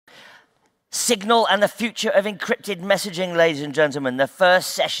Signal and the future of encrypted messaging, ladies and gentlemen. The first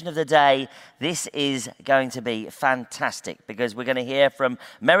session of the day. This is going to be fantastic because we're going to hear from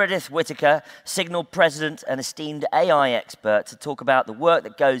Meredith Whittaker, Signal president and esteemed AI expert, to talk about the work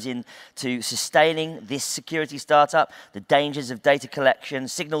that goes into sustaining this security startup, the dangers of data collection,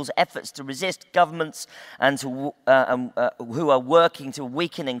 Signal's efforts to resist governments and to, who are working to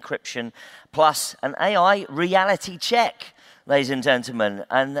weaken encryption, plus an AI reality check, ladies and gentlemen,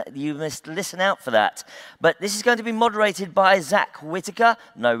 and you must listen out for that. But this is going to be moderated by Zach Whittaker,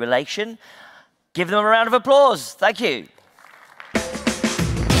 no relation. Give them a round of applause. Thank you.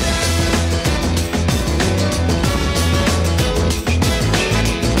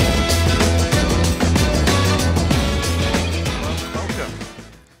 Welcome.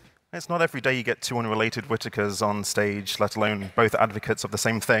 It's not every day you get two unrelated Whittakers on stage, let alone both advocates of the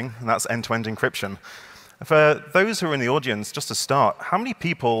same thing, and that's end-to-end encryption. For those who are in the audience, just to start, how many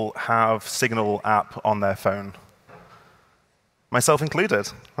people have Signal app on their phone? Myself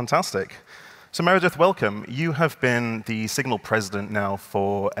included. Fantastic. So Meredith, welcome. You have been the Signal president now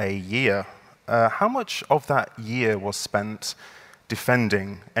for a year. How much of that year was spent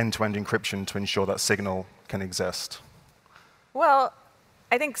defending end-to-end encryption to ensure that Signal can exist? Well,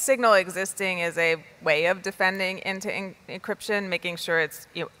 I think Signal existing is a way of defending encryption, making sure it's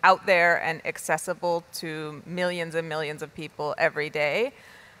out there and accessible to millions and millions of people every day.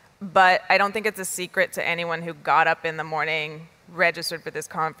 But I don't think it's a secret to anyone who got up in the morning, registered for this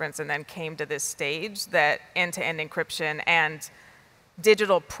conference, and then came to this stage that end-to-end encryption and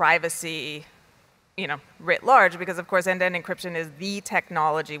digital privacy, writ large, because of course end-to-end encryption is the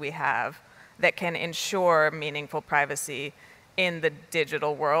technology we have that can ensure meaningful privacy in the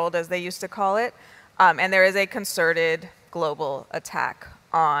digital world, as they used to call it. And there is a concerted global attack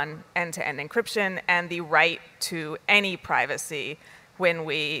on end-to-end encryption and the right to any privacy when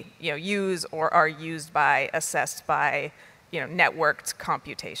we use or are used by, assessed by networked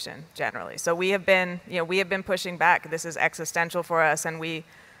computation generally. So we have been pushing back. This is existential for us, and we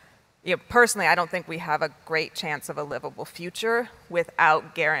personally, I don't think we have a great chance of a livable future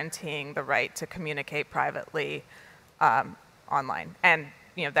without guaranteeing the right to communicate privately online. And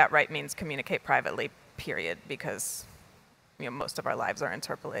that right means communicate privately, period, because most of our lives are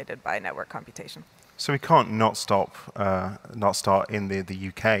interpolated by network computation. So we can't not start in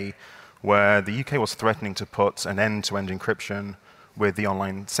the UK, where the UK was threatening to put an end-to-end encryption with the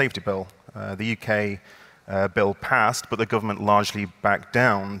online safety bill. The UK bill passed, but the government largely backed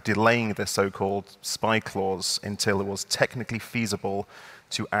down, delaying the so-called spy clause until it was technically feasible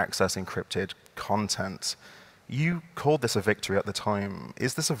to access encrypted content. You called this a victory at the time.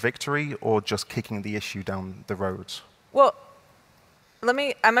 Is this a victory or just kicking the issue down the road? Well, I'm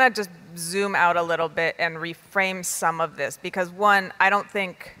going to just zoom out a little bit and reframe some of this, because one, I don't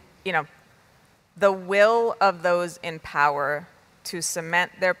think, the will of those in power to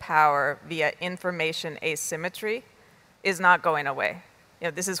cement their power via information asymmetry is not going away.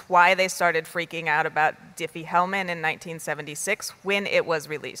 This is why they started freaking out about Diffie-Hellman in 1976 when it was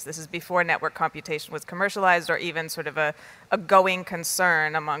released. This is before network computation was commercialized or even sort of a going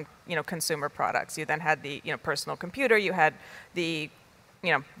concern among consumer products. You then had the personal computer. You had the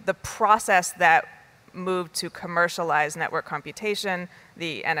process that moved to commercialize network computation,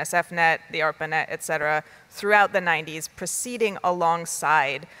 the NSFnet, the ARPANET, et cetera, throughout the 90s, proceeding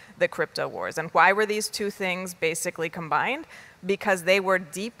alongside the crypto wars. And why were these two things basically combined? Because they were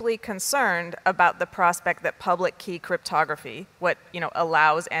deeply concerned about the prospect that public key cryptography, what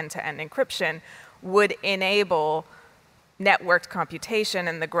allows end-to-end encryption, would enable networked computation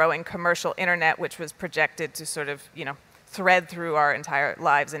and the growing commercial internet, which was projected to sort of thread through our entire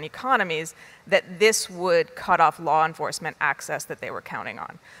lives and economies, that this would cut off law enforcement access that they were counting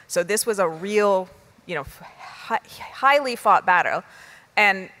on. So this was a real, highly fought battle.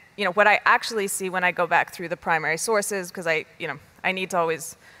 And what I actually see when I go back through the primary sources, because I need to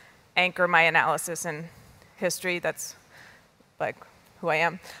always anchor my analysis in history. That's like who I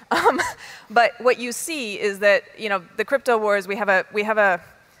am. But what you see is that the crypto wars, we have a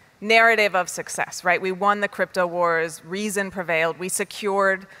narrative of success, right? We won the crypto wars, reason prevailed, we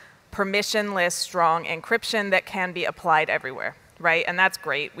secured permissionless, strong encryption that can be applied everywhere, right? And that's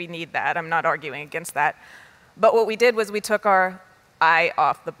great, we need that, I'm not arguing against that. But what we did was we took our eye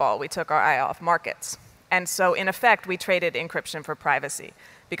off the ball, we took our eye off markets. And so in effect, we traded encryption for privacy.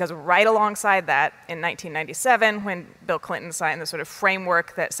 Because right alongside that, in 1997, when Bill Clinton signed the sort of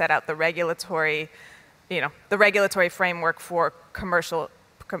framework that set out the regulatory framework for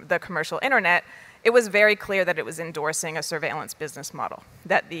the commercial internet, it was very clear that it was endorsing a surveillance business model,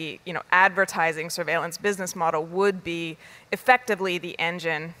 that the advertising surveillance business model would be effectively the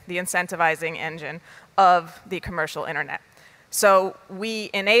engine, the incentivizing engine of the commercial internet. So we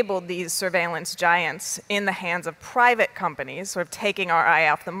enabled these surveillance giants in the hands of private companies, sort of taking our eye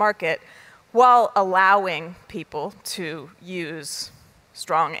off the market, while allowing people to use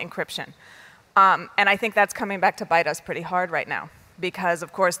strong encryption. And I think that's coming back to bite us pretty hard right now, because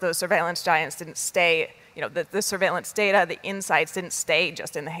of course those surveillance giants didn't stay, the surveillance data, the insights didn't stay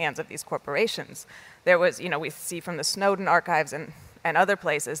just in the hands of these corporations. There was, we see from the Snowden archives and other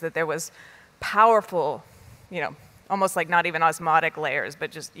places that there was powerful, almost like not even osmotic layers, but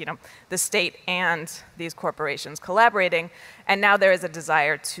just, the state and these corporations collaborating. And now there is a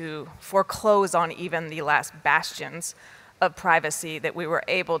desire to foreclose on even the last bastions of privacy that we were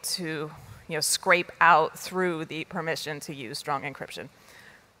able to, scrape out through the permission to use strong encryption.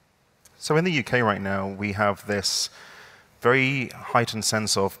 So in the UK right now, we have this very heightened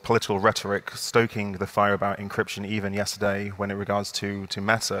sense of political rhetoric stoking the fire about encryption even yesterday when it regards to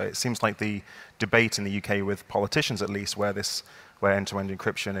Meta. It seems like the debate in the UK with politicians, at least, where end-to-end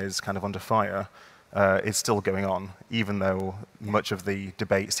encryption is kind of under fire, is still going on, even though much of the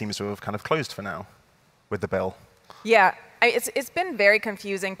debate seems to have kind of closed for now with the bill. Yeah, it's been very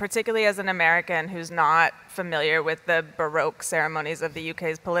confusing, particularly as an American who's not familiar with the Baroque ceremonies of the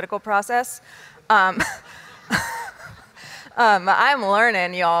UK's political process. I'm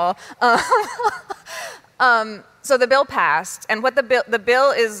learning, y'all. So the bill passed, and what the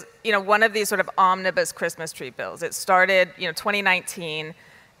bill is, one of these sort of omnibus Christmas tree bills. It started, 2019,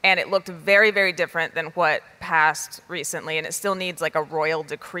 and it looked very, very different than what passed recently, and it still needs like a royal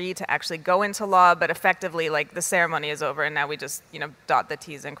decree to actually go into law, but effectively, like, the ceremony is over, and now we just, dot the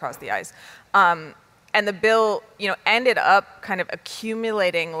T's and cross the I's. And the bill, ended up kind of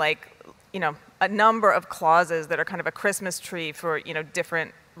accumulating, like, a number of clauses that are kind of a Christmas tree for,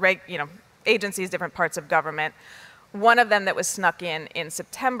 different, agencies, different parts of government. One of them that was snuck in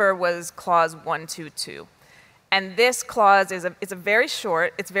September was clause 122. And this clause it's a very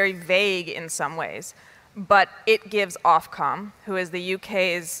short, it's very vague in some ways, but it gives Ofcom, who is the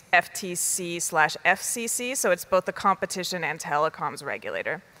UK's FTC/FCC, so it's both the competition and telecoms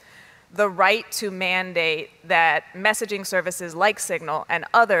regulator, the right to mandate that messaging services like Signal and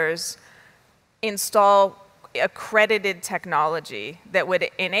others install accredited technology that would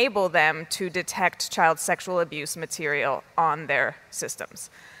enable them to detect child sexual abuse material on their systems.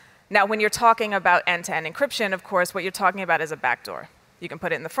 Now, when you're talking about end-to-end encryption, of course, what you're talking about is a backdoor. You can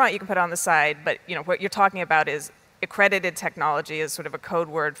put it in the front, you can put it on the side, but what you're talking about is accredited technology is sort of a code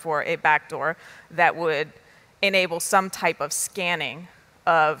word for a backdoor that would enable some type of scanning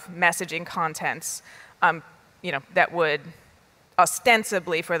of messaging contents, that would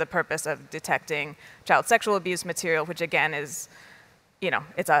ostensibly for the purpose of detecting child sexual abuse material, which again is,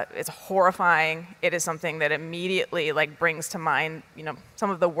 it's horrifying. It is something that immediately brings to mind, some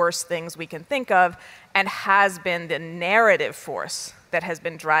of the worst things we can think of, and has been the narrative force that has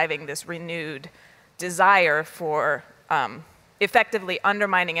been driving this renewed desire for effectively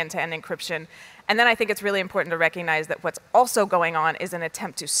undermining end-to-end encryption. And then I think it's really important to recognize that what's also going on is an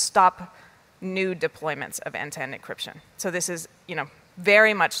attempt to stop new deployments of end-to-end encryption. So this is,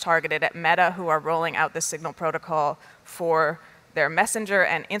 very much targeted at Meta, who are rolling out the Signal protocol for their Messenger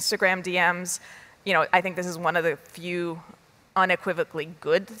and Instagram DMs. I think this is one of the few unequivocally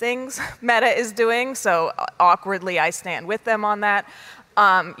good things Meta is doing, so awkwardly I stand with them on that.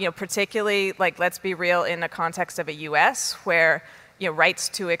 Particularly, let's be real, in the context of a US where rights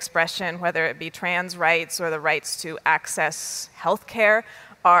to expression, whether it be trans rights or the rights to access healthcare,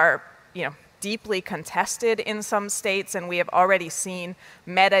 are deeply contested in some states, and we have already seen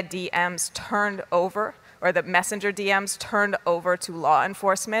Meta DMs turned over, or the Messenger DMs turned over to law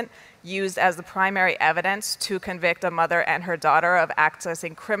enforcement, used as the primary evidence to convict a mother and her daughter of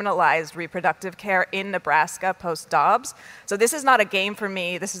accessing criminalized reproductive care in Nebraska post-Dobbs. So this is not a game for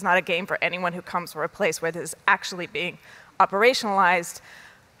me. This is not a game for anyone who comes from a place where this is actually being operationalized.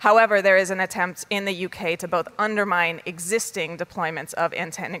 However, there is an attempt in the UK to both undermine existing deployments of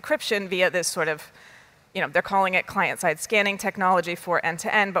end-to-end encryption via this sort of, they're calling it client-side scanning technology for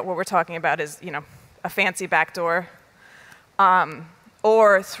end-to-end, but what we're talking about is, a fancy backdoor,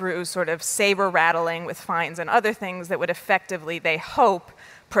 or through sort of saber rattling with fines and other things that would effectively, they hope,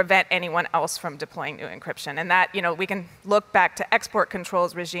 prevent anyone else from deploying new encryption. And that, we can look back to export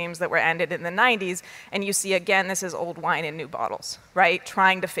controls regimes that were ended in the 90s, and you see, again, this is old wine in new bottles, right?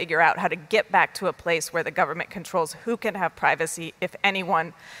 Trying to figure out how to get back to a place where the government controls who can have privacy, if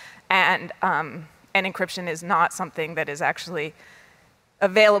anyone, and encryption is not something that is actually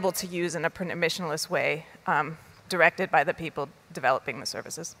available to use in a permissionless way, directed by the people developing the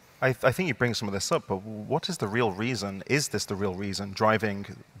services. I think you bring some of this up, but what is the real reason? Is this the real reason driving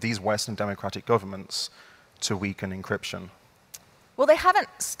these Western democratic governments to weaken encryption? Well, they haven't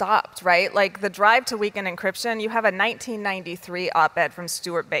stopped, right? Like the drive to weaken encryption, you have a 1993 op-ed from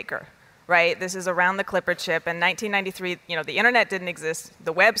Stuart Baker, right? This is around the Clipper chip. In 1993, the internet didn't exist.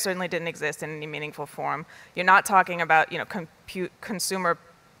 The web certainly didn't exist in any meaningful form. You're not talking about, consumer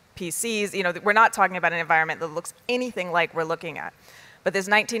PCs. We're not talking about an environment that looks anything like we're looking at. But this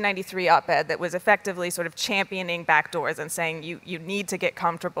 1993 op-ed that was effectively sort of championing backdoors and saying you need to get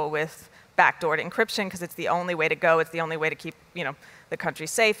comfortable with backdoored encryption because it's the only way to go, it's the only way to keep the country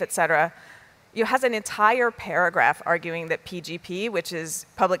safe, et cetera. It has an entire paragraph arguing that PGP, which is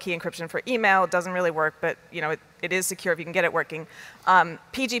public key encryption for email, doesn't really work, but it is secure if you can get it working.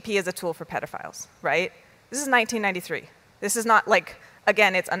 PGP is a tool for pedophiles, right? This is 1993. This is not like,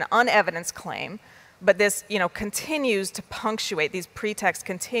 again, it's an unevidenced claim, but this continues to punctuate, these pretexts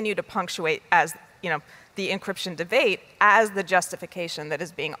continue to punctuate as the encryption debate as the justification that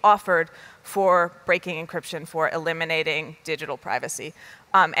is being offered for breaking encryption, for eliminating digital privacy.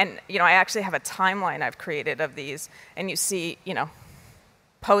 And I actually have a timeline I've created of these, and you see,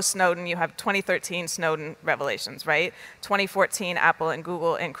 post-Snowden, you have 2013 Snowden revelations, right? 2014, Apple and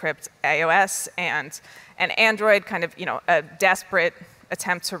Google encrypt iOS and Android, kind of, a desperate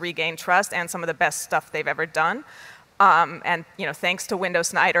attempt to regain trust and some of the best stuff they've ever done. And thanks to Windows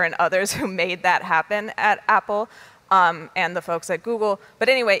Snyder and others who made that happen at Apple and the folks at Google. But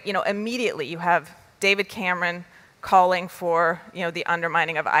anyway, immediately you have David Cameron calling for the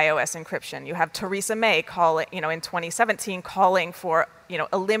undermining of iOS encryption. You have Theresa May calling, in 2017 calling for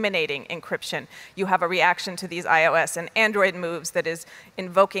eliminating encryption. You have a reaction to these iOS and Android moves that is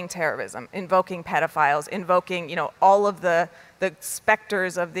invoking terrorism, invoking pedophiles, invoking all of the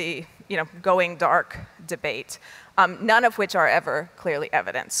specters of the going dark debate. None of which are ever clearly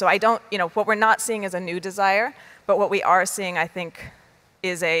evident. So I don't, what we're not seeing is a new desire, but what we are seeing, I think,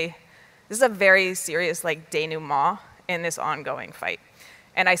 is this is a very serious denouement in this ongoing fight.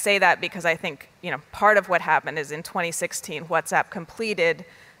 And I say that because I think, part of what happened is in 2016, WhatsApp completed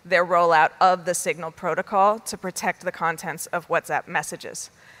their rollout of the Signal protocol to protect the contents of WhatsApp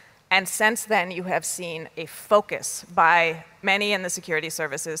messages. And since then, you have seen a focus by many in the security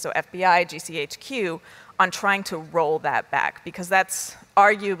services, so FBI, GCHQ, on trying to roll that back, because that's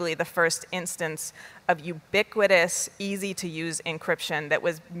arguably the first instance of ubiquitous, easy-to-use encryption that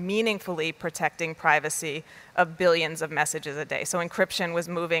was meaningfully protecting privacy of billions of messages a day. So encryption was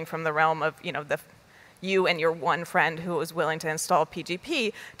moving from the realm of you and your one friend who was willing to install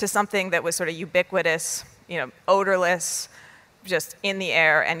PGP to something that was sort of ubiquitous, odorless, just in the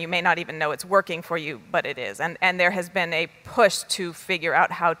air, and you may not even know it's working for you, but it is. And there has been a push to figure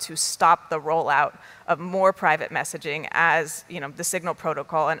out how to stop the rollout of more private messaging as the Signal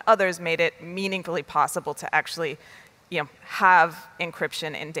protocol and others made it meaningfully possible to actually have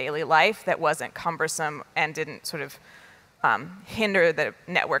encryption in daily life that wasn't cumbersome and didn't sort of hinder the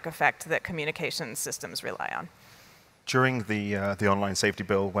network effect that communication systems rely on. During the online safety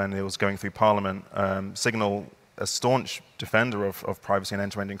bill, when it was going through Parliament, Signal, a staunch defender of privacy and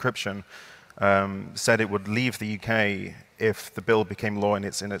end-to-end encryption, said it would leave the UK if the bill became law in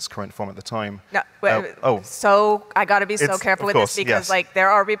its current form at the time. No, So I got to be so careful with this because there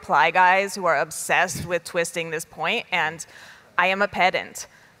are reply guys who are obsessed with twisting this point, and I am a pedant.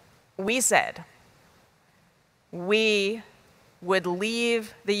 We said we would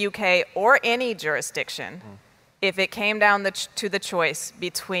leave the UK or any jurisdiction if it came down to the choice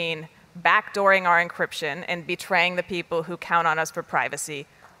between backdooring our encryption and betraying the people who count on us for privacy,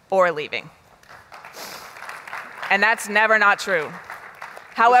 or leaving. And that's never not true.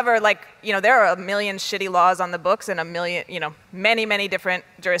 However, there are a million shitty laws on the books in a million, many, many different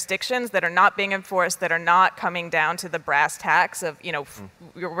jurisdictions that are not being enforced, that are not coming down to the brass tacks of,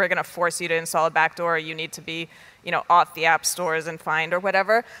 we're going to force you to install a backdoor, or you need to be, off the app stores and fined or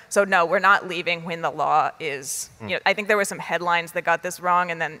whatever. So no, we're not leaving when the law is, I think there were some headlines that got this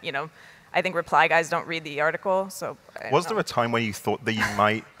wrong, and then, I think reply guys don't read the article, so. Was there a time when you thought that you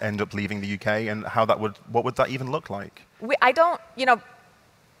might end up leaving the UK, and what would that even look like?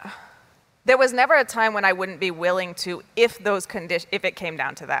 There was never a time when I wouldn't be willing to, if it came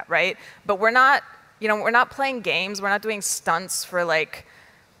down to that, right? But we're not, we're not playing games. We're not doing stunts for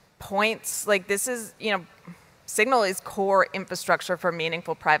points. This is, Signal is core infrastructure for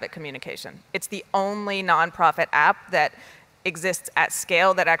meaningful private communication. It's the only nonprofit app that exists at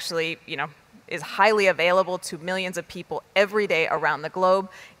scale that actually, is highly available to millions of people every day around the globe.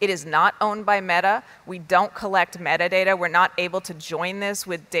 It is not owned by Meta. We don't collect metadata. We're not able to join this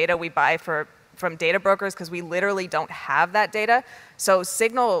with data we buy from data brokers because we literally don't have that data. So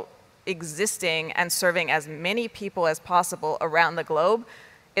Signal existing and serving as many people as possible around the globe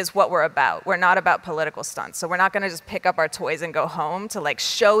is what we're about. We're not about political stunts. So we're not going to just pick up our toys and go home to like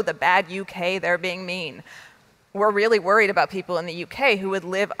show the bad UK they're being mean. We're really worried about people in the UK who would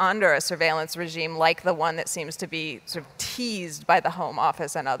live under a surveillance regime like the one that seems to be sort of teased by the Home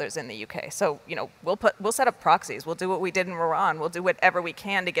Office and others in the UK. So, you know, we'll set up proxies. We'll do what we did in Iran. We'll do whatever we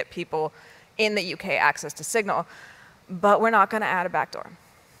can to get people in the UK access to Signal, but we're not going to add a backdoor.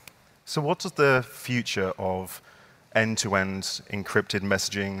 So what does the future of end-to-end encrypted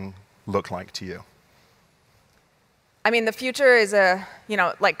messaging look like to you? I mean, the future is there's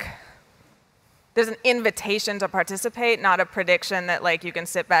an invitation to participate, not a prediction that like you can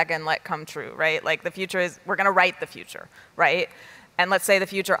sit back and let come true, right? Like the future is, we're gonna write the future, right? And let's say the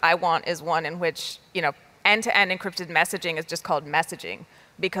future I want is one in which, you know, end-to-end encrypted messaging is just called messaging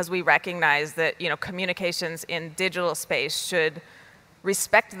because we recognize that, you know, communications in digital space should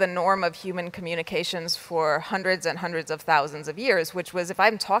respect the norm of human communications for hundreds and hundreds of thousands of years, which was if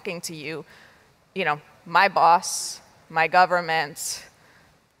I'm talking to you, you know, my boss, my government,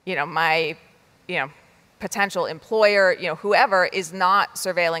 you know, my, you know, potential employer, you know, whoever is not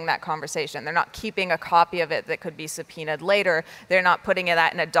surveilling that conversation. They're not keeping a copy of it that could be subpoenaed later. They're not putting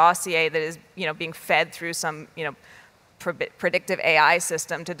that in a dossier that is, you know, being fed through some, you know, predictive AI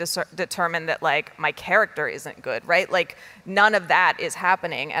system to determine that like my character isn't good, right? Like none of that is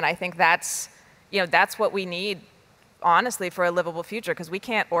happening, and I think that's, you know, that's what we need, honestly, for a livable future, because we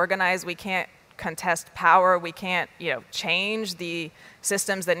can't organize, we can't contest power, we can't, you know, change the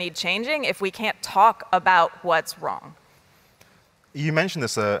systems that need changing if we can't talk about what's wrong. You mentioned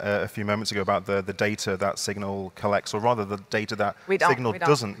this a few moments ago about the data that Signal collects, or rather the data that Signal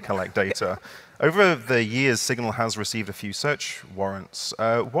doesn't collect data. Over the years, Signal has received a few search warrants.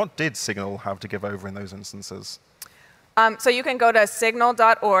 What did Signal have to give over in those instances? So you can go to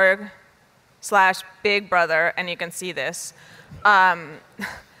signal.org/bigbrother, and you can see this.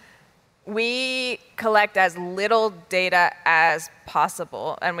 We collect as little data as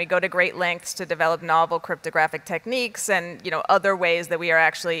possible, and we go to great lengths to develop novel cryptographic techniques and, you know, other ways that we are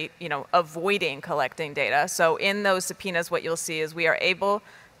actually, you know, avoiding collecting data. So in those subpoenas, what you'll see is we are able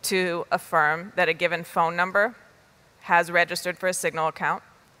to affirm that a given phone number has registered for a Signal account.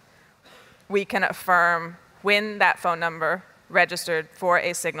 We can affirm when that phone number registered for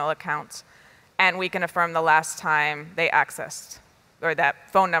a Signal account, and we can affirm the last time they accessed, or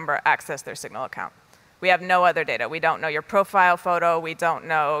that phone number accessed their Signal account. We have no other data. We don't know your profile photo. We don't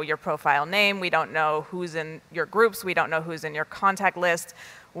know your profile name. We don't know who's in your groups. We don't know who's in your contact list.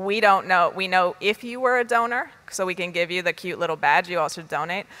 We don't know. We know if you were a donor, so we can give you the cute little badge you all should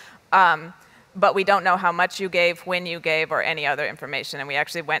donate. But we don't know how much you gave, when you gave, or any other information. And we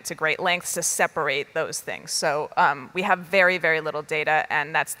actually went to great lengths to separate those things. So we have very, very little data,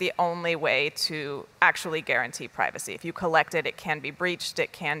 and that's the only way to actually guarantee privacy. If you collect it, it can be breached,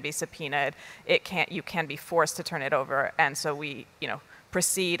 it can be subpoenaed, you can be forced to turn it over. And so we, you know,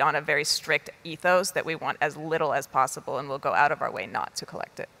 proceed on a very strict ethos that we want as little as possible, and we'll go out of our way not to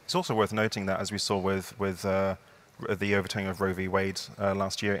collect it. It's also worth noting that, as we saw with the overturning of Roe v. Wade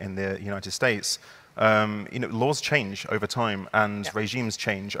last year in the United States, you know, laws change over time, and regimes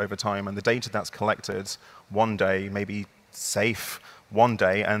change over time, and the data that's collected one day may be safe one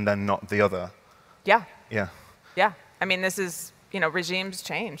day and then not the other. Yeah. Yeah. Yeah. I mean, this is, you know, regimes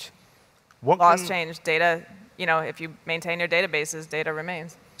change. Laws change. Data, you know, if you maintain your databases, data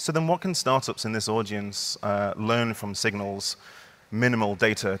remains. So then what can startups in this audience learn from Signal's minimal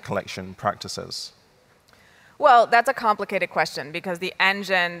data collection practices? Well, that's a complicated question because the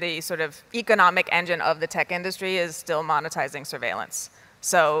engine, the sort of economic engine of the tech industry is still monetizing surveillance.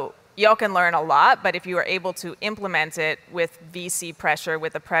 So y'all can learn a lot, but if you are able to implement it with VC pressure,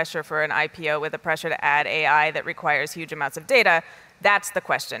 with the pressure for an IPO, with the pressure to add AI that requires huge amounts of data, that's the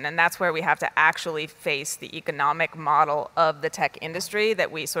question. And that's where we have to actually face the economic model of the tech industry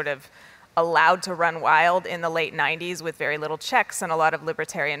that we sort of allowed to run wild in the late 90s with very little checks and a lot of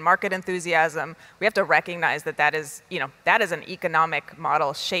libertarian market enthusiasm. We have to recognize that that is, you know, that is an economic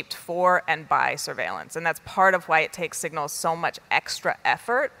model shaped for and by surveillance. And that's part of why it takes Signal so much extra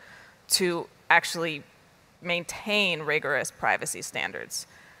effort to actually maintain rigorous privacy standards.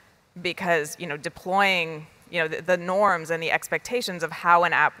 Because, you know, deploying, you know, the norms and the expectations of how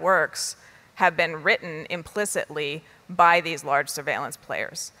an app works have been written implicitly by these large surveillance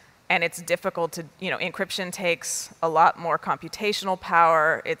players. And it's difficult to, you know, encryption takes a lot more computational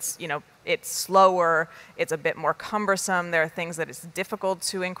power. It's, you know, it's slower, it's a bit more cumbersome, there are things that it's difficult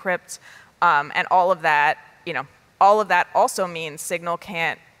to encrypt, and all of that, all of that also means Signal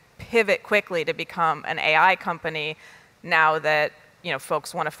can't pivot quickly to become an AI company now that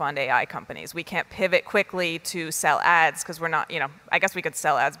folks want to fund AI companies. We can't pivot quickly to sell ads because we're not, I guess we could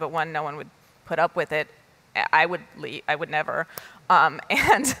sell ads, but one, no one would put up with it. I would never.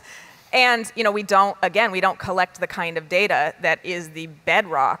 And we don't collect the kind of data that is the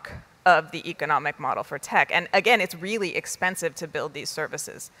bedrock of the economic model for tech. And again, it's really expensive to build these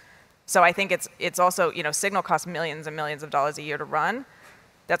services. So I think it's also, Signal costs millions and millions of dollars a year to run.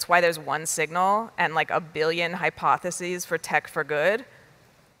 That's why there's one Signal and like 1 billion hypotheses for tech for good,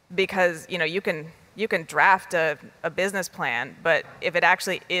 because you can draft a business plan, but if it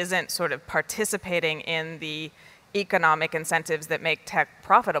actually isn't sort of participating in the economic incentives that make tech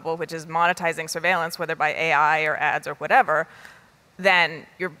profitable, which is monetizing surveillance, whether by AI or ads or whatever, then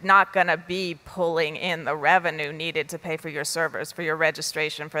you're not going to be pulling in the revenue needed to pay for your servers, for your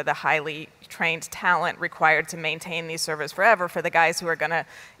registration, for the highly trained talent required to maintain these servers forever, for the guys who are going to,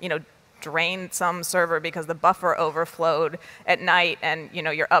 drain some server because the buffer overflowed at night and,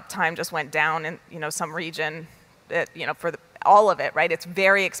 your uptime just went down in, some region, for all of it, right? It's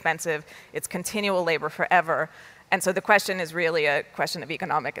very expensive. It's continual labor forever. And so the question is really a question of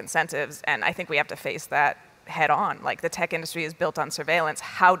economic incentives, and I think we have to face that head on. Like, the tech industry is built on surveillance.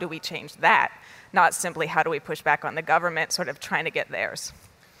 How do we change that? Not simply how do we push back on the government sort of trying to get theirs.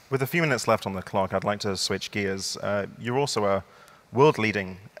 With a few minutes left on the clock, I'd like to switch gears. You're also a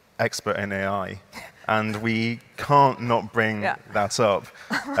world-leading expert in AI, and we can't not bring that up.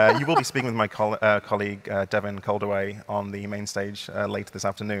 You will be speaking with my colleague, Devin Calderway, on the main stage later this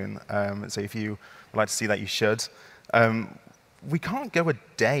afternoon. So if you would like to see that, you should. We can't go a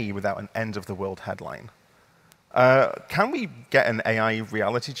day without an end-of-the-world headline. Can we get an AI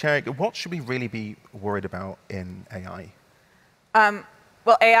reality check? What should we really be worried about in AI?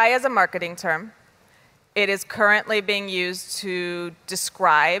 Well, AI is a marketing term. It is currently being used to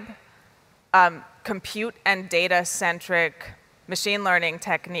describe compute and data-centric machine learning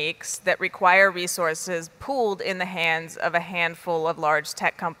techniques that require resources pooled in the hands of a handful of large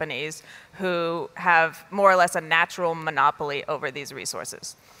tech companies who have more or less a natural monopoly over these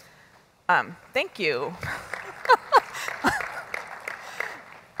resources. Thank you.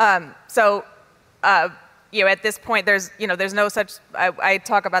 At this point, there's no such, I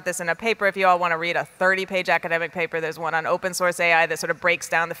talk about this in a paper. If you all want to read a 30-page academic paper, there's one on open source AI that sort of breaks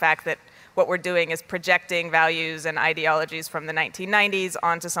down the fact that what we're doing is projecting values and ideologies from the 1990s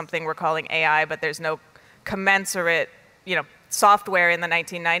onto something we're calling AI, but there's no commensurate, software in the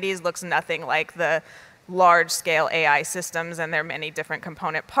 1990s looks nothing like the large-scale AI systems, and there are many different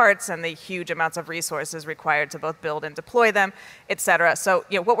component parts and the huge amounts of resources required to both build and deploy them, et cetera. So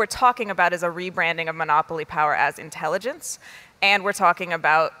what we're talking about is a rebranding of monopoly power as intelligence, and we're talking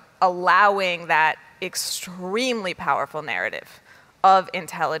about allowing that extremely powerful narrative of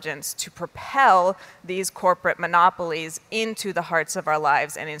intelligence to propel these corporate monopolies into the hearts of our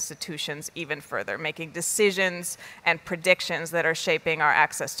lives and institutions even further, making decisions and predictions that are shaping our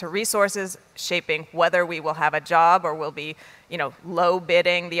access to resources, shaping whether we will have a job or will be, low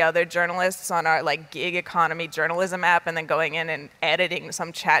bidding the other journalists on our gig economy journalism app and then going in and editing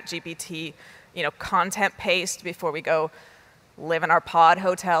some chat GPT, content paste before we go live in our pod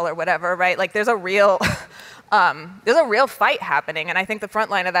hotel or whatever, right? There's a real fight happening, and I think the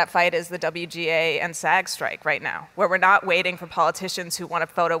front line of that fight is the WGA and SAG strike right now, where we're not waiting for politicians who want a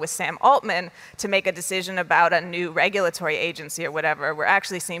photo with Sam Altman to make a decision about a new regulatory agency or whatever. We're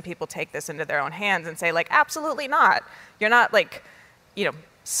actually seeing people take this into their own hands and say, absolutely not. You're not,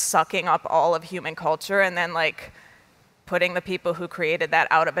 sucking up all of human culture and then, putting the people who created that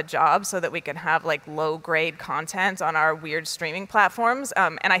out of a job so that we can have, low-grade content on our weird streaming platforms.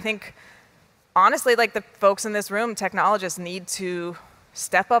 And I think, honestly, the folks in this room, technologists, need to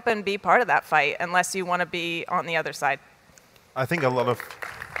step up and be part of that fight unless you want to be on the other side. I think a lot of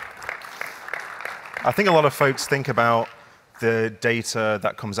folks think about the data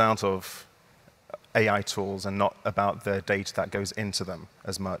that comes out of AI tools and not about the data that goes into them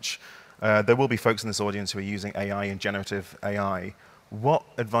as much. There will be folks in this audience who are using AI and generative AI. What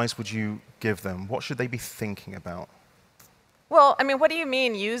advice would you give them? What should they be thinking about? Well, what do you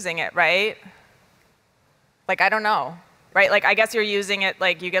mean using it, right? I don't know, right? I guess you're using it,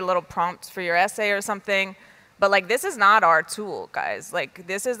 you get a little prompt for your essay or something, but this is not our tool, guys.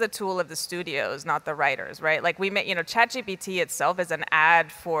 This is the tool of the studios, not the writers, right? ChatGPT itself is an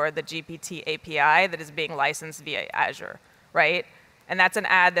ad for the GPT API that is being licensed via Azure, right? And that's an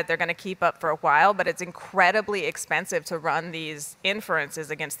ad that they're going to keep up for a while, but it's incredibly expensive to run these inferences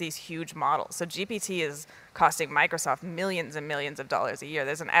against these huge models. So GPT is costing Microsoft millions and millions of dollars a year.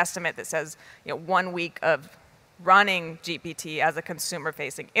 There's an estimate that says 1 week of running GPT as a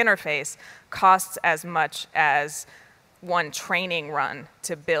consumer-facing interface costs as much as one training run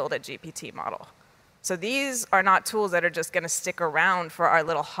to build a GPT model. So these are not tools that are just going to stick around for our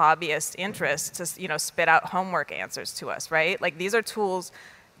little hobbyist interest to spit out homework answers to us, right? Like these are tools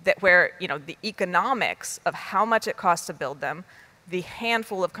that where the economics of how much it costs to build them, the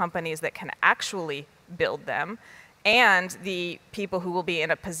handful of companies that can actually build them, and the people who will be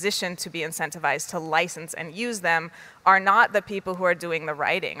in a position to be incentivized to license and use them are not the people who are doing the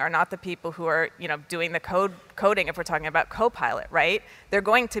writing, are not the people who are doing the coding if we're talking about Copilot, right? They're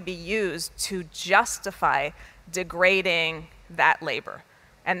going to be used to justify degrading that labor.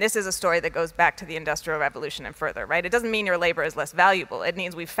 And this is a story that goes back to the Industrial Revolution and further, right? It doesn't mean your labor is less valuable. It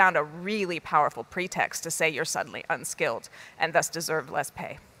means we've found a really powerful pretext to say you're suddenly unskilled and thus deserve less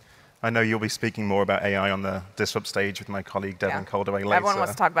pay. I know you'll be speaking more about AI on the Disrupt stage with my colleague Devin Calderway later. Everyone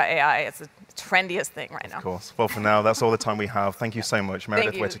wants to talk about AI. It's the trendiest thing right now. Of course. Well, for now, that's all the time we have. Thank you so much,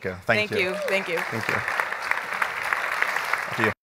 Meredith Whittaker. Thank you. Thank you. Thank you.